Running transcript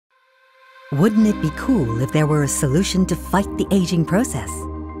Wouldn't it be cool if there were a solution to fight the aging process?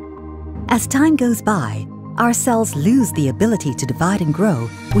 As time goes by, our cells lose the ability to divide and grow,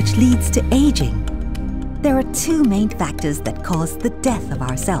 which leads to aging. There are two main factors that cause the death of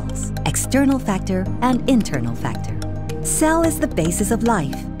our cells: external factor and internal factor. Cell is the basis of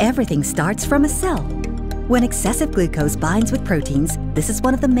life. Everything starts from a cell. When excessive glucose binds with proteins, this is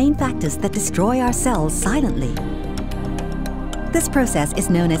one of the main factors that destroy our cells silently. This process is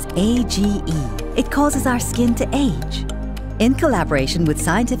known as AGE. It causes our skin to age. In collaboration with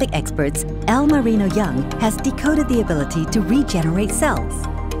scientific experts, Marino has decoded the ability to regenerate cells.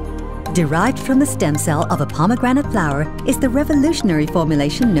 Derived from the stem cell of a pomegranate flower is the revolutionary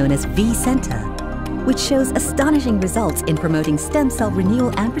formulation known as V-CENTA, which shows astonishing results in promoting stem cell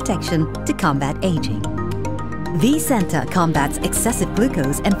renewal and protection to combat aging. V-CENTA combats excessive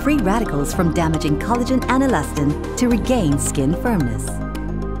glucose and free radicals from damaging collagen and elastin to regain skin firmness.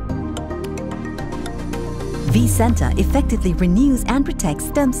 V-CENTA effectively renews and protects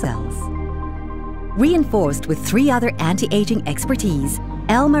stem cells. Reinforced with 3 other anti-aging expertise,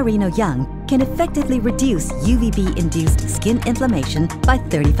 Marino can effectively reduce UVB-induced skin inflammation by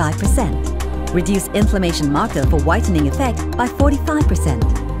 35%, reduce inflammation marker for whitening effect by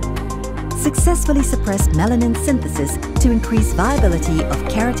 45%, successfully suppress melanin synthesis to increase viability of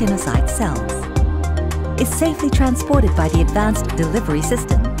keratinocyte cells, is safely transported by the Advanced Delivery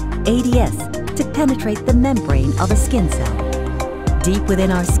System, ADS, to penetrate the membrane of a skin cell. Deep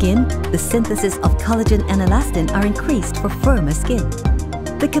within our skin, the synthesis of collagen and elastin are increased for firmer skin.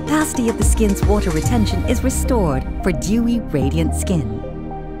 The capacity of the skin's water retention is restored for dewy, radiant skin.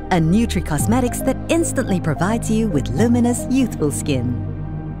 A nutri-cosmetics that instantly provides you with luminous, youthful skin.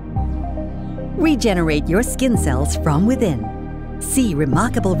 Regenerate your skin cells from within. See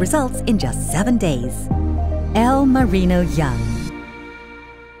remarkable results in just 7 days. Marino.